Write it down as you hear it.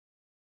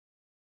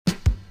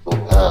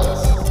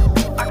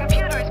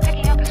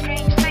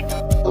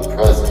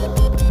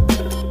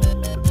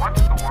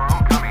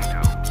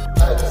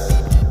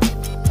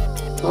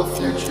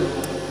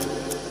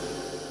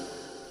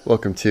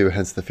Welcome to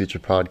Hence the Future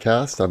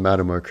podcast. I'm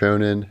Adam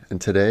Cronin,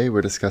 and today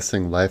we're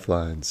discussing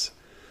lifelines.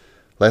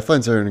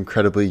 Lifelines are an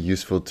incredibly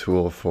useful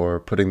tool for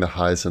putting the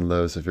highs and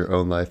lows of your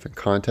own life in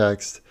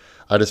context.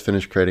 I just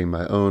finished creating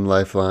my own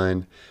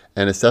lifeline,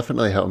 and it's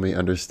definitely helped me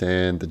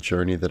understand the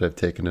journey that I've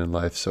taken in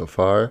life so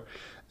far,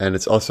 and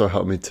it's also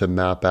helped me to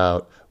map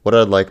out what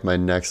I'd like my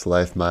next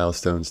life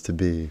milestones to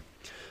be.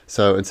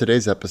 So in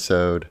today's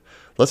episode,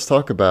 let's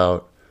talk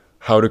about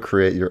how to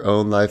create your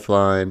own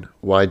lifeline,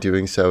 why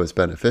doing so is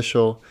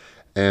beneficial,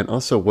 and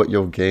also what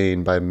you'll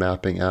gain by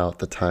mapping out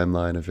the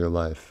timeline of your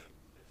life.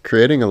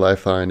 Creating a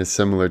lifeline is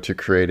similar to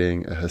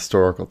creating a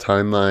historical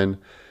timeline,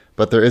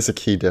 but there is a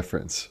key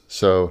difference.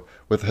 So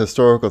with a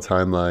historical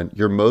timeline,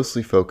 you're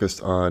mostly focused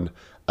on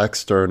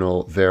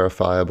external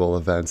verifiable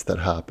events that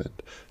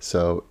happened.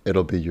 So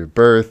it'll be your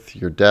birth,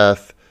 your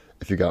death,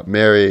 if you got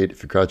married,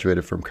 if you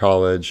graduated from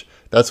college.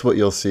 That's what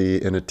you'll see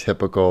in a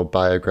typical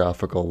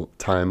biographical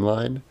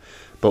timeline.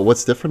 But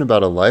what's different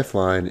about a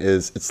lifeline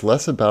is it's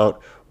less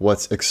about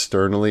what's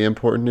externally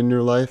important in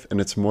your life,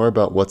 and it's more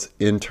about what's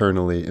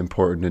internally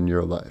important in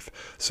your life.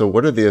 So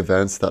what are the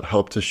events that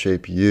help to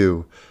shape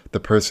you, the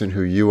person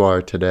who you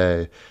are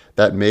today,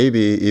 that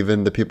maybe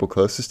even the people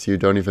closest to you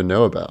don't even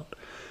know about?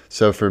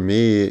 So for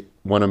me,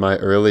 one of my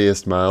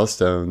earliest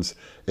milestones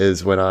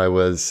is when I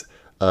was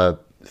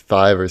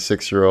 5 or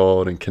 6 year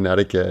old in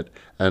Connecticut,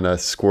 and a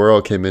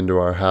squirrel came into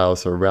our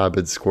house, a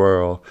rabid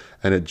squirrel,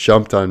 and it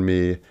jumped on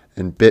me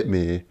and bit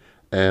me,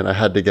 and I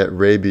had to get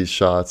rabies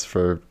shots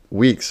for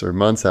weeks or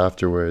months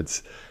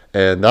afterwards.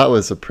 And that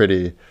was a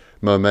pretty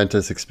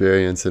momentous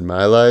experience in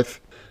my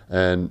life.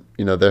 And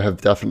there have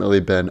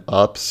definitely been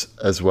ups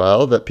as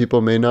well that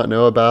people may not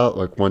know about.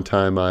 Like one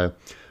time I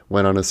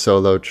went on a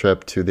solo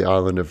trip to the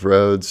island of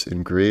Rhodes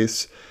in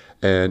Greece,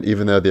 and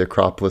even though the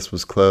Acropolis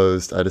was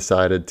closed, I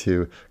decided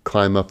to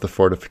climb up the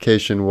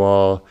fortification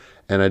wall,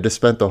 and I just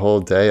spent the whole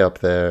day up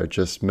there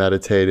just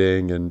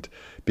meditating and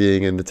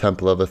being in the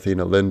Temple of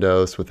Athena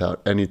Lindos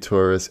without any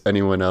tourists,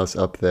 anyone else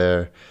up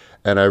there.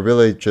 And I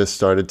really just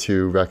started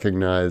to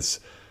recognize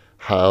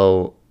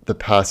how the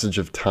passage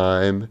of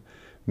time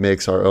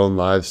makes our own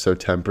lives so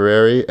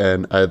temporary.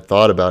 And I had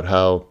thought about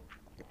how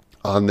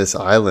on this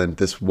island,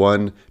 this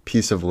one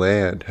piece of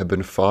land had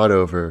been fought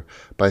over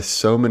by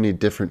so many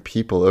different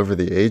people over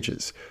the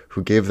ages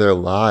who gave their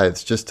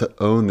lives just to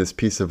own this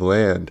piece of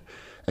land.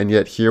 And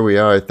yet here we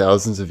are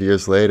thousands of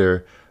years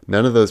later.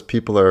 None of those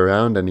people are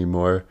around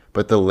anymore,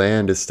 but the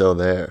land is still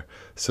there.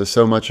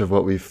 So much of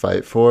what we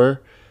fight for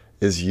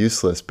is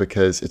useless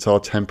because it's all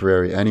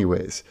temporary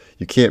anyways.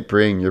 You can't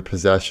bring your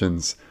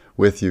possessions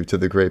with you to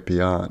the great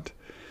beyond.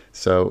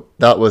 So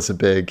that was a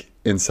big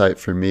insight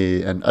for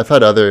me. And I've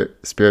had other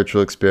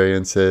spiritual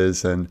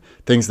experiences and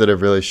things that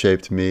have really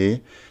shaped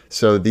me.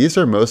 So these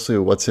are mostly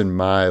what's in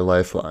my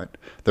lifeline.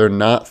 They're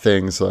not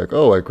things like,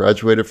 oh, I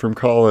graduated from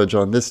college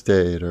on this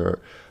date,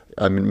 or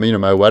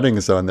my wedding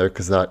is on there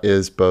because that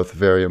is both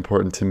very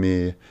important to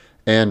me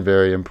and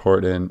very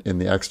important in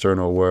the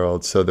external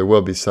world. So there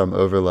will be some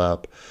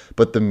overlap.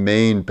 But the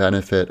main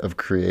benefit of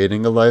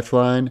creating a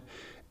lifeline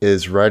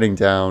is writing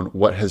down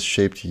what has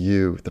shaped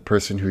you, the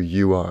person who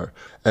you are.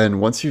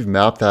 And once you've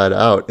mapped that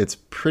out, it's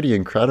pretty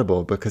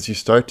incredible because you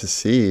start to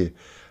see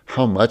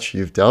how much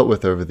you've dealt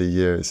with over the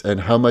years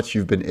and how much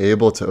you've been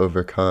able to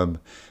overcome,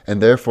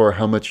 and therefore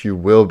how much you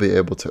will be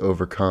able to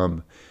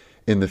overcome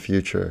in the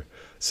future.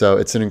 So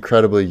it's an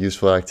incredibly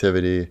useful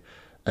activity,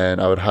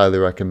 and I would highly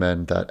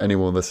recommend that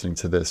anyone listening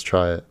to this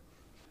try it.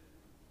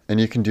 And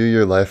you can do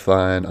your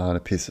lifeline on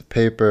a piece of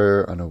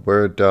paper, on a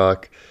Word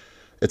doc.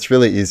 It's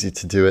really easy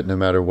to do it no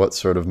matter what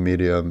sort of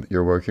medium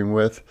you're working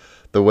with.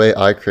 The way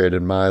I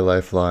created my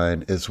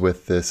lifeline is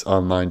with this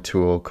online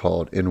tool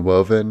called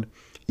Enwoven,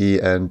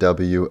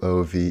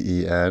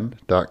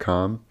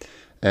 ENWOVEN.com.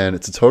 And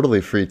it's a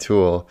totally free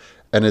tool.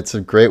 And it's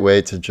a great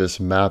way to just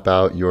map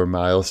out your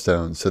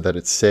milestones so that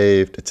it's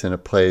saved, it's in a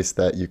place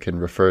that you can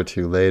refer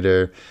to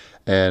later.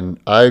 And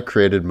I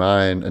created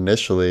mine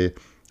initially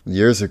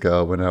years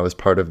ago when I was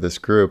part of this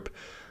group,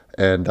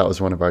 and that was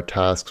one of our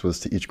tasks,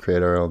 was to each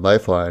create our own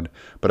lifeline.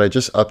 But I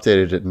just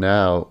updated it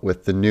now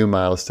with the new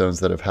milestones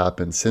that have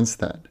happened since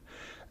then.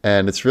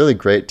 And it's really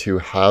great to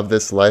have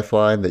this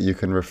lifeline that you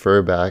can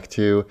refer back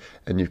to,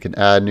 and you can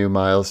add new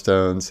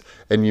milestones.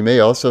 And you may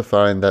also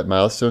find that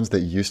milestones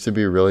that used to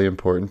be really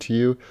important to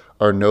you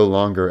are no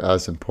longer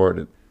as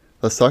important.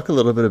 Let's talk a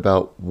little bit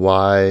about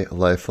why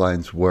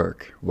lifelines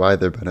work, why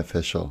they're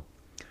beneficial.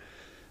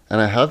 And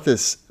I have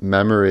this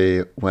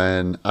memory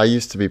when I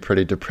used to be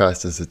pretty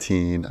depressed as a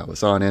teen. I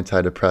was on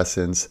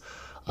antidepressants.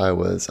 I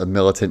was a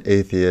militant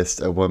atheist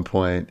at one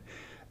point.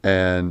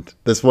 And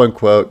this one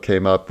quote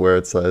came up where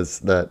it says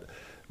that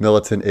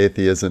militant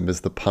atheism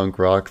is the punk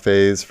rock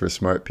phase for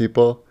smart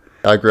people.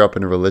 I grew up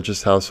in a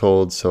religious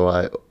household,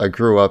 so I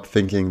grew up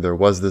thinking there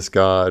was this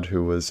God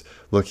who was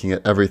looking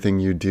at everything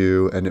you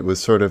do, and it was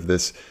sort of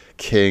this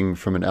king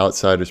from an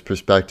outsider's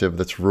perspective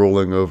that's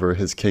ruling over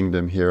his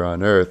kingdom here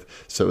on earth.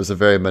 So it was a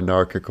very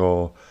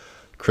monarchical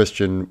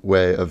Christian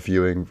way of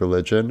viewing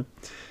religion.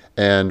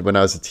 And when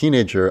I was a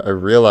teenager, I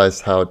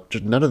realized how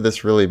none of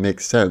this really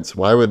makes sense.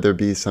 Why would there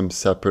be some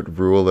separate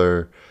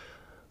ruler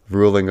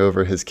ruling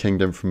over his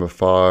kingdom from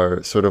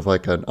afar, sort of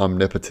like an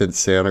omnipotent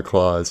Santa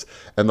Claus?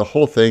 And the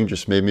whole thing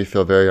just made me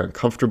feel very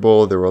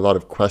uncomfortable. There were a lot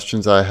of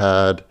questions I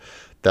had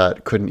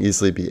that couldn't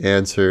easily be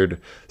answered.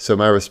 So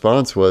my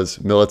response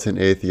was militant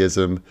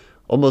atheism,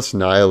 almost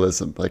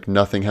nihilism, like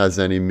nothing has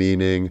any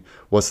meaning.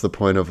 What's the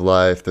point of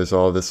life? There's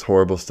all this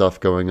horrible stuff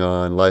going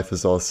on. Life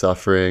is all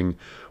suffering.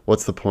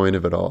 What's the point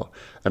of it all?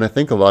 And I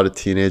think a lot of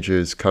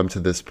teenagers come to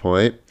this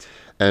point.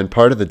 And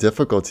part of the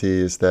difficulty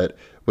is that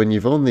when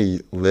you've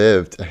only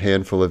lived a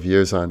handful of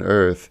years on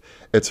Earth,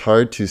 it's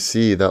hard to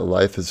see that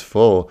life is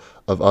full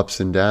of ups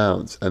and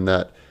downs and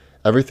that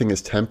everything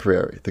is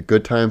temporary. The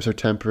good times are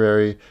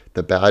temporary.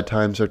 The bad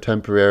times are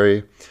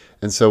temporary.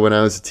 And so when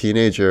I was a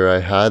teenager, I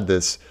had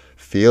this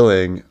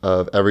feeling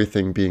of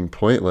everything being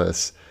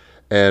pointless.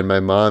 And my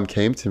mom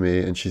came to me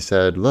and she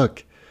said,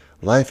 look,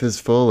 life is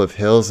full of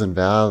hills and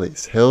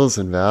valleys, hills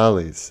and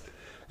valleys.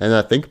 And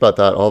I think about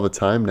that all the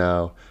time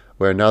now,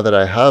 where now that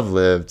I have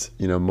lived,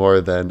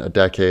 more than a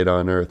decade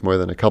on Earth, more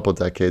than a couple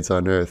decades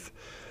on Earth,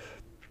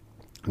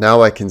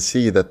 now I can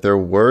see that there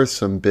were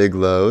some big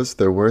lows,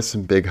 there were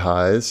some big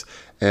highs,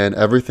 and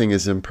everything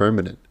is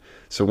impermanent.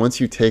 So once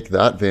you take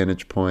that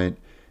vantage point,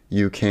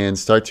 you can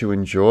start to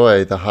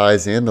enjoy the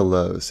highs and the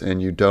lows,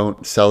 and you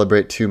don't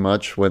celebrate too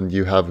much when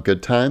you have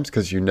good times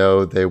because you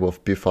know they will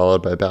be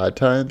followed by bad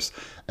times.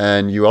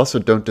 And you also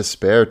don't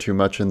despair too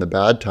much in the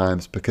bad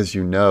times because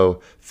you know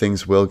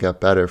things will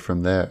get better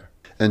from there.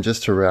 And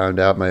just to round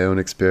out my own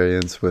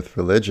experience with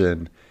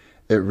religion,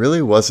 it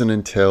really wasn't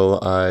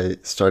until I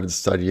started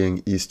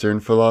studying Eastern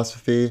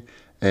philosophy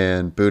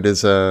and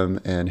Buddhism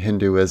and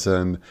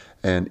Hinduism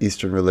and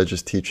Eastern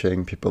religious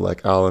teaching, people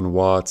like Alan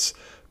Watts,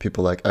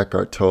 people like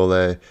Eckhart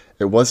Tolle.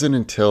 It wasn't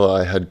until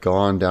I had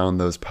gone down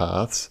those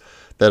paths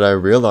that I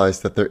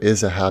realized that there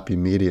is a happy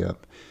medium,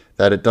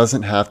 that it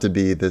doesn't have to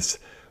be this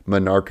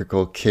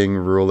monarchical king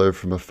ruler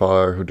from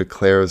afar who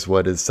declares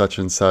what is such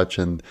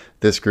and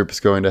this group is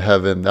going to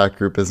heaven, that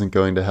group isn't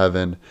going to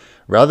heaven.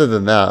 Rather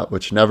than that,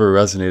 which never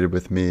resonated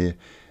with me,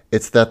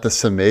 it's that the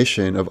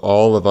summation of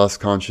all of us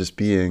conscious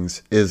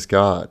beings is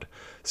God.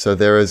 So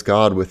there is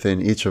God within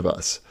each of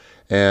us.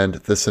 And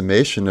the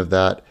summation of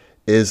that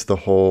is the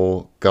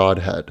whole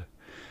Godhead.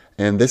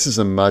 And this is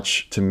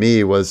to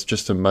me, was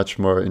just a much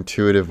more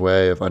intuitive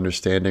way of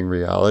understanding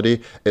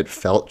reality. It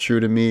felt true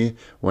to me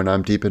when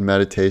I'm deep in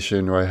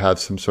meditation or I have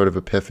some sort of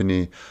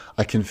epiphany.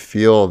 I can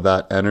feel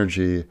that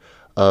energy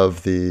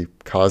of the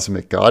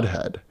cosmic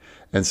Godhead.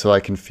 And so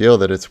I can feel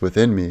that it's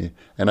within me.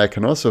 And I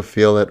can also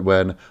feel it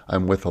when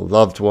I'm with a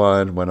loved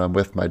one, when I'm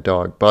with my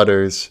dog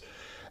Butters.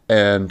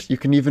 And you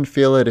can even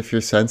feel it if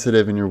you're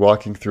sensitive and you're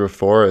walking through a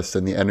forest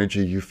and the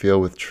energy you feel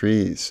with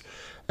trees.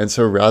 And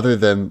so rather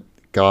than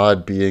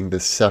God being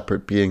this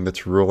separate being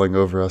that's ruling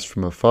over us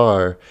from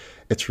afar,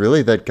 it's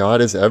really that God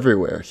is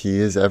everywhere. He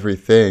is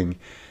everything.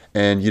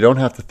 And you don't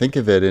have to think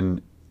of it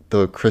in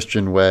the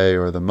Christian way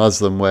or the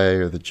Muslim way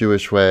or the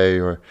Jewish way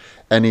or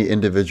any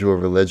individual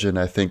religion.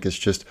 I think is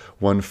just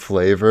one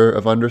flavor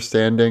of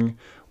understanding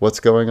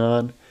what's going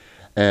on.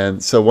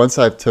 And so once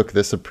I've took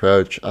this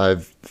approach,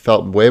 I've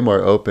felt way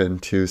more open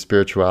to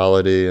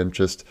spirituality and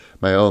just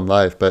my own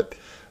life. But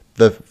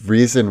the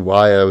reason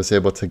why I was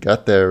able to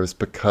get there was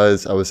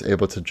because I was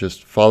able to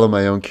just follow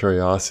my own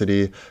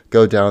curiosity,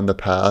 go down the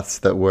paths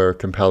that were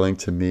compelling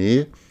to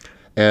me,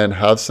 and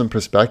have some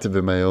perspective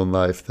in my own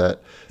life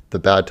that the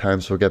bad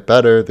times will get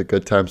better, the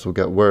good times will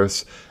get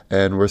worse,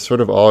 and we're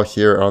sort of all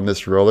here on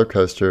this roller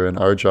coaster, and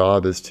our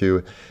job is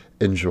to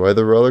enjoy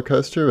the roller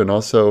coaster and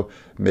also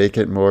make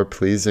it more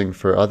pleasing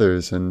for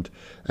others and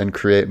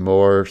create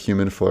more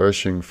human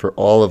flourishing for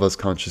all of us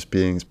conscious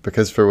beings,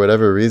 because for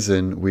whatever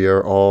reason we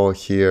are all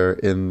here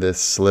in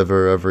this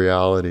sliver of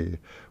reality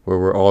where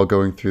we're all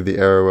going through the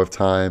arrow of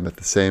time at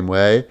the same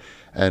way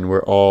and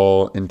we're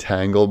all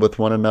entangled with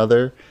one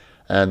another.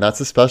 And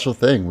that's a special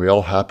thing. We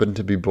all happen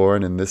to be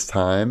born in this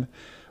time.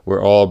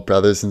 We're all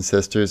brothers and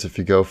sisters if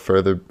you go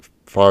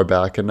far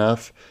back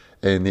enough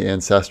in the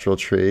ancestral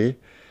tree.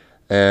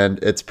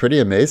 And it's pretty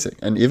amazing.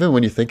 And even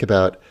when you think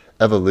about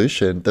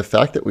evolution, the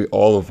fact that we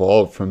all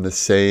evolved from the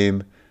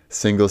same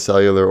single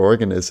cellular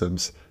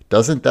organisms,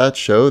 doesn't that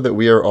show that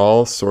we are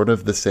all sort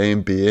of the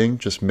same being,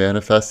 just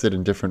manifested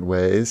in different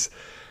ways?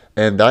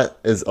 And that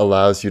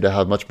allows you to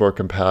have much more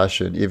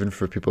compassion, even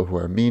for people who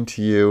are mean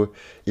to you,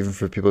 even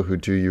for people who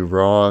do you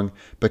wrong,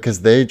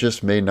 because they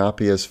just may not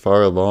be as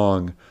far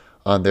along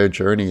on their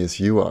journey as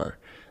you are.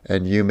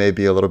 And you may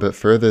be a little bit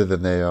further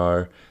than they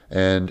are.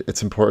 And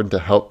it's important to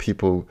help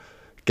people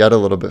get a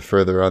little bit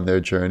further on their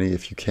journey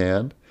if you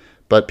can.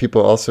 But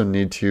people also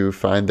need to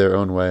find their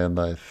own way in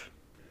life.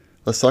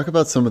 Let's talk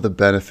about some of the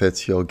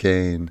benefits you'll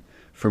gain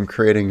from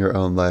creating your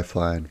own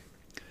lifeline.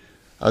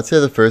 I'd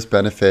say the first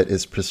benefit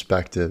is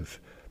perspective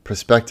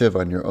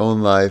on your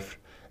own life,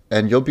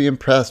 and you'll be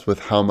impressed with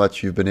how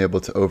much you've been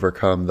able to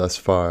overcome thus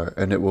far,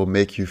 and it will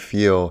make you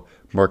feel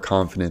more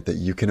confident that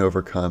you can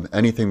overcome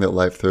anything that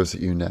life throws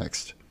at you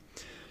next.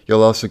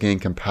 You'll also gain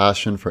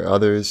compassion for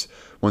others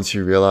once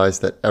you realize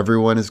that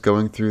everyone is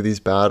going through these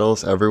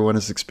battles, everyone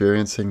is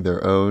experiencing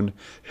their own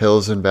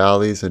hills and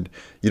valleys, and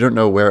you don't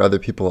know where other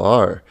people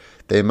are.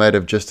 They might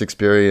have just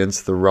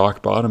experienced the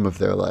rock bottom of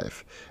their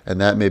life, and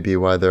that may be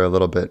why they're a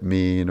little bit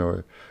mean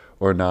or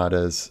not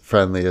as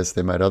friendly as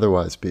they might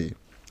otherwise be.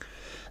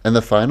 And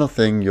the final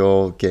thing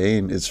you'll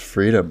gain is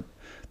freedom.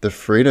 The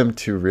freedom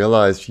to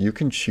realize you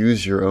can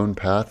choose your own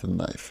path in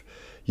life.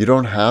 You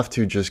don't have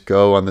to just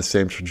go on the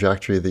same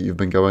trajectory that you've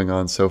been going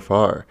on so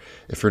far.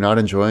 If you're not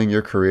enjoying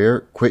your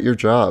career, quit your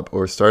job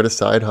or start a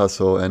side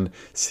hustle and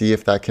see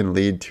if that can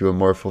lead to a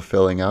more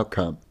fulfilling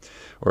outcome.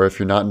 Or if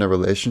you're not in a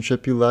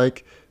relationship you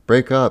like,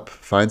 break up,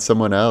 find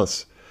someone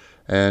else.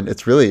 And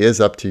it really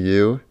is up to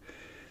you.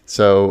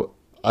 So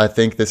I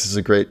think this is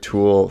a great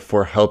tool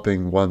for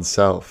helping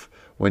oneself.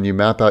 When you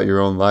map out your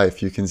own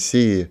life, you can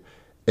see,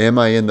 am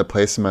I in the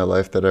place in my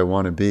life that I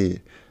want to be?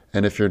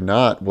 And if you're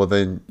not, well,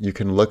 then you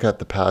can look at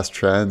the past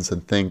trends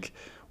and think,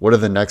 what are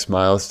the next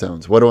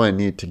milestones? What do I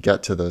need to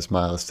get to those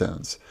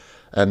milestones?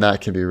 And that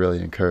can be really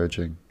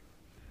encouraging.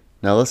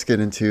 Now let's get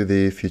into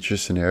the future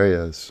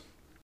scenarios.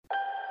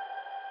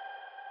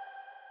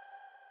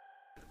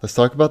 Let's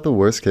talk about the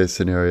worst case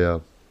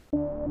scenario.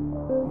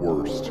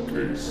 Worst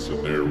case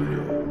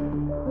scenario.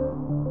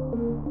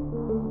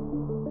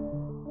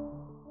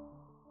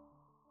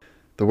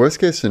 The worst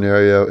case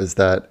scenario is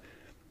that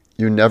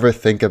you never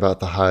think about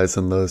the highs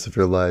and lows of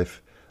your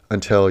life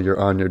until you're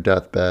on your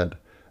deathbed.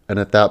 And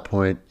at that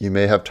point, you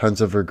may have tons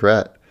of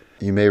regret.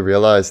 You may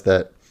realize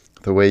that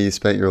the way you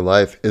spent your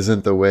life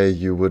isn't the way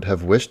you would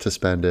have wished to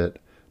spend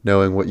it,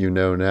 knowing what you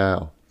know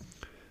now.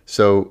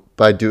 So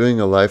by doing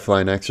a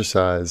lifeline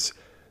exercise,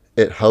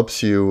 it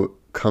helps you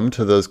come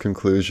to those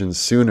conclusions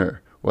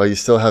sooner while you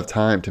still have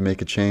time to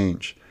make a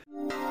change.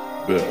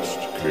 Best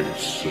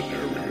case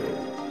scenario.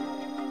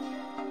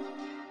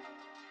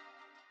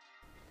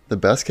 The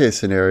best case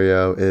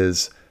scenario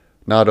is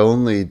not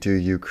only do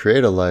you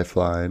create a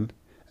lifeline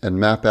and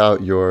map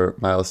out your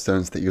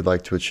milestones that you'd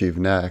like to achieve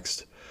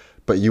next,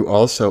 but you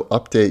also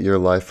update your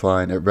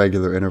lifeline at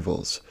regular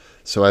intervals.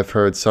 So I've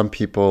heard some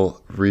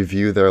people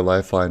review their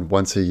lifeline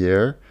once a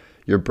year.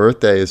 Your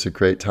birthday is a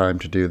great time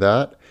to do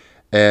that.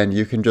 And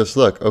you can just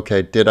look,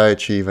 okay, did I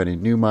achieve any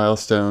new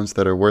milestones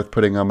that are worth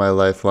putting on my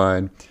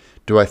lifeline?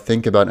 Do I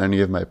think about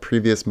any of my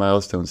previous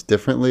milestones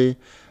differently?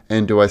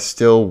 And do I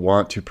still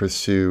want to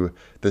pursue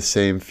the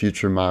same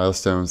future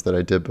milestones that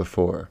I did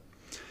before?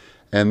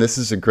 And this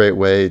is a great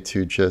way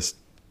to just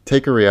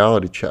take a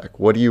reality check.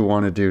 What do you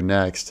want to do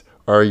next?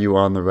 Are you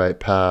on the right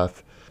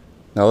path?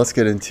 Now let's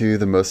get into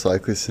the most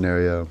likely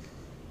scenario.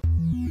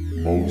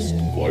 Most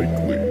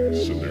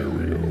likely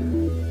scenario.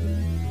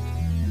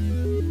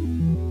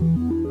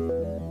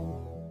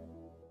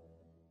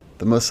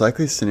 The most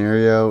likely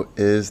scenario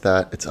is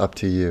that it's up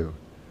to you.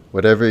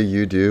 Whatever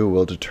you do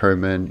will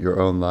determine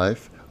your own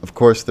life. Of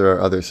course, there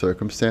are other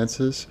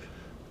circumstances.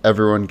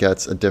 Everyone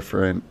gets a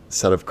different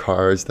set of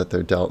cards that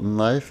they're dealt in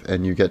life,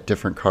 and you get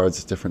different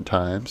cards at different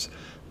times.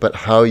 But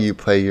how you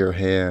play your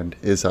hand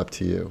is up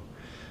to you.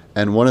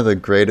 And one of the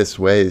greatest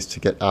ways to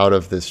get out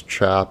of this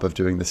trap of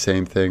doing the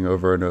same thing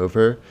over and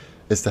over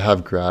is to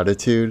have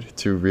gratitude,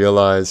 to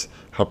realize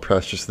how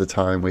precious the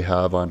time we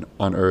have on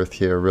earth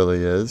here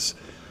really is.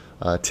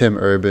 Tim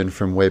Urban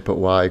from Wait But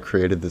Why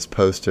created this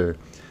poster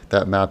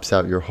that maps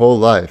out your whole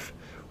life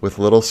with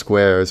little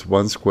squares,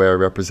 one square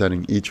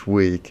representing each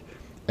week,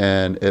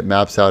 and it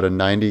maps out a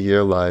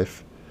 90-year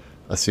life,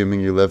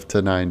 assuming you live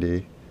to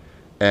 90.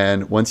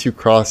 And once you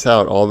cross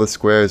out all the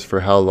squares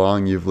for how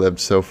long you've lived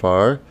so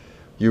far,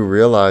 you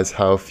realize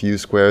how few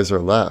squares are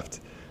left.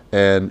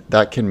 And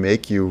that can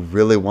make you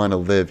really want to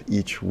live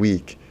each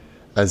week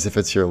as if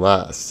it's your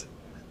last.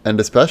 And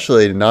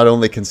especially not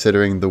only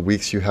considering the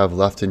weeks you have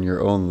left in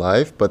your own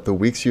life, but the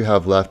weeks you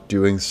have left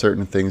doing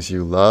certain things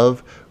you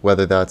love,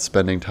 whether that's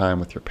spending time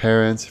with your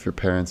parents, if your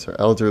parents are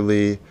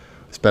elderly,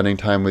 spending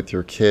time with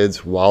your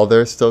kids while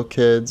they're still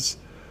kids,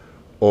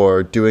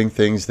 or doing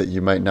things that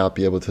you might not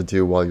be able to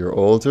do while you're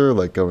older,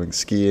 like going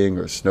skiing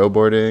or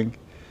snowboarding.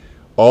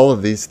 All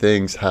of these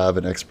things have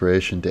an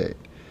expiration date.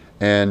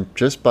 And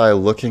just by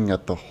looking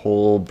at the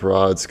whole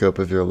broad scope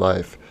of your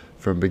life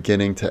from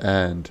beginning to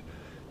end,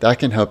 that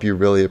can help you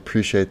really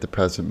appreciate the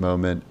present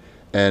moment.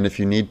 And if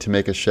you need to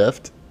make a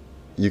shift,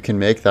 you can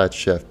make that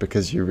shift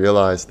because you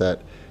realize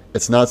that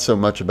it's not so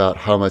much about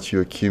how much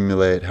you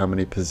accumulate, how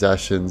many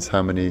possessions,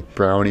 how many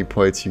brownie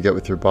points you get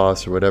with your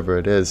boss or whatever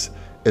it is.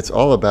 It's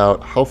all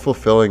about how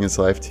fulfilling is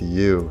life to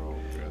you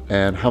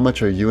and how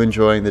much are you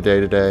enjoying the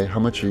day-to-day, how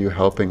much are you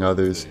helping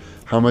others,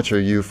 how much are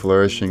you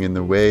flourishing in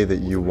the way that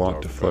you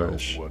want to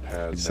flourish.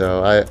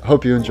 So I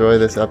hope you enjoy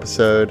this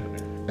episode,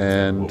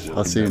 and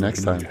I'll see you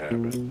next time.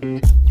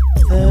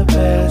 The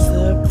past,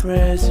 the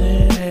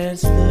present, and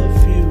the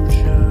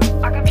future.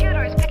 Our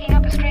computer is picking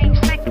up a strange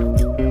signal.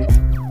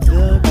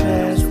 The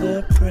past,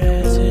 the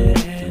present,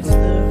 and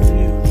the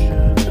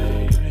future,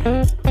 baby.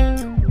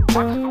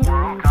 What's the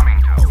world coming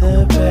to?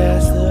 The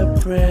past, the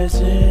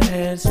present,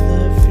 and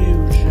the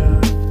future.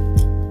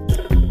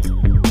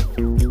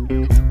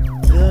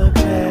 The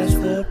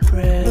past, the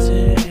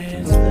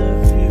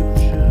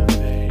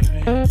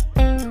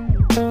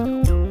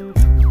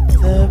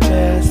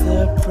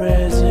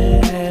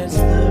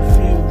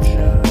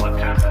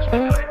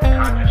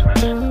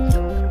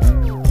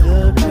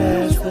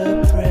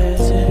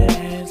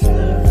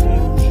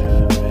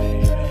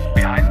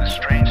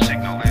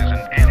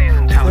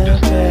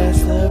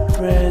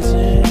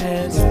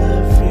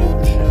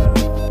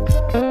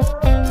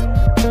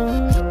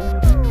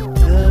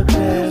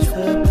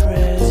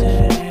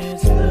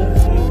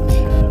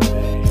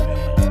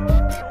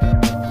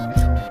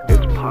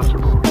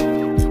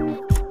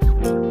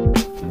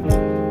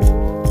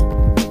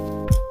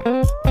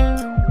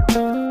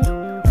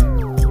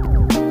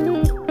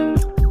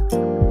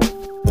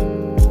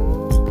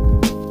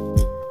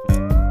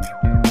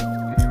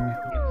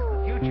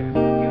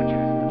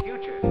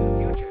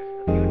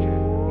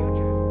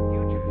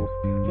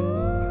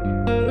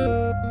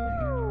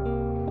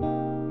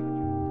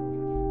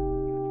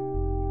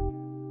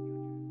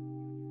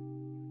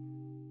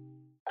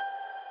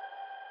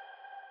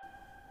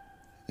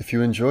If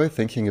you enjoy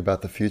thinking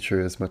about the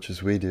future as much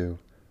as we do,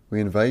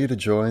 we invite you to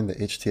join the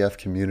HTF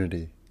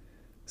community.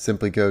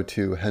 Simply go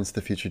to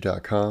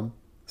hencethefuture.com,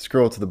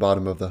 scroll to the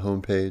bottom of the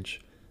homepage,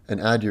 and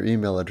add your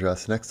email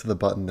address next to the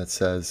button that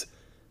says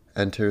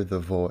Enter the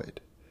Void.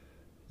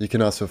 You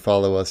can also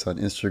follow us on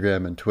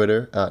Instagram and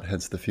Twitter at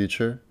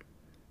hencethefuture.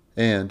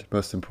 And,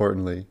 most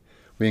importantly,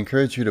 we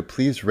encourage you to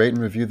please rate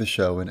and review the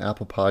show in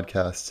Apple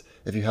Podcasts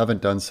if you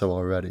haven't done so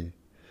already.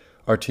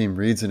 Our team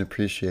reads and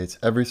appreciates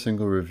every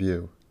single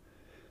review.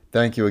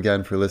 Thank you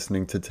again for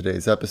listening to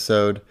today's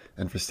episode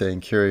and for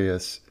staying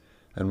curious,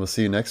 and we'll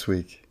see you next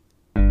week.